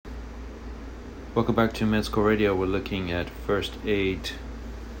Welcome back to Med School Radio. We're looking at First Aid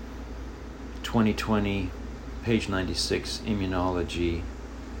 2020, page 96, Immunology.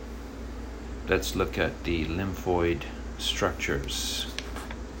 Let's look at the lymphoid structures.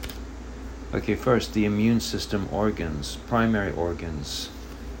 Okay, first, the immune system organs, primary organs,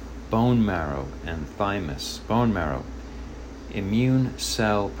 bone marrow and thymus. Bone marrow, immune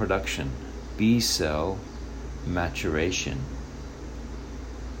cell production, B cell maturation.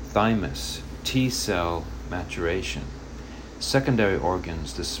 Thymus, T cell maturation. Secondary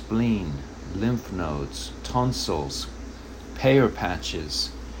organs, the spleen, lymph nodes, tonsils, Peyer's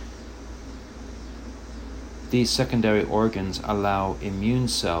patches. These secondary organs allow immune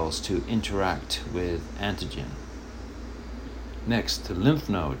cells to interact with antigen. Next, the lymph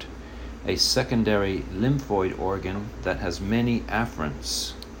node, a secondary lymphoid organ that has many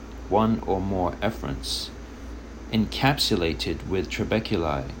afferents, one or more efferents, encapsulated with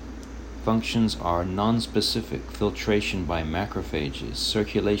trabeculae. Functions are nonspecific filtration by macrophages,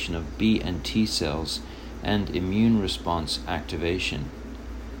 circulation of B and T cells, and immune response activation.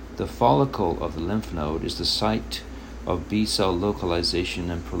 The follicle of the lymph node is the site of B cell localization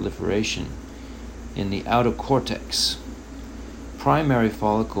and proliferation in the outer cortex. Primary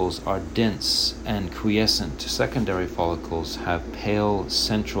follicles are dense and quiescent. Secondary follicles have pale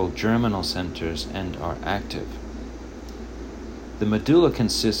central germinal centers and are active. The medulla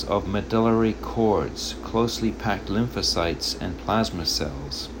consists of medullary cords, closely packed lymphocytes and plasma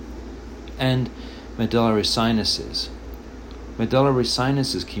cells, and medullary sinuses. Medullary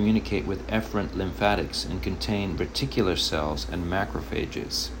sinuses communicate with efferent lymphatics and contain reticular cells and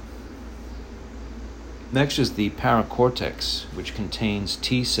macrophages. Next is the paracortex, which contains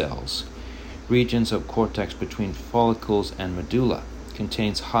T cells. Regions of cortex between follicles and medulla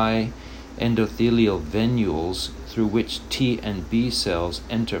contains high endothelial venules through which T and B cells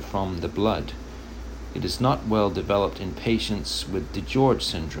enter from the blood. It is not well developed in patients with DiGeorge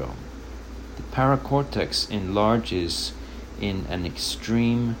syndrome. The paracortex enlarges in an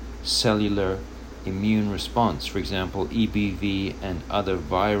extreme cellular immune response, for example, EBV and other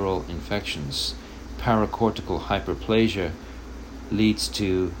viral infections. Paracortical hyperplasia leads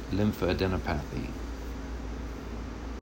to lymphadenopathy.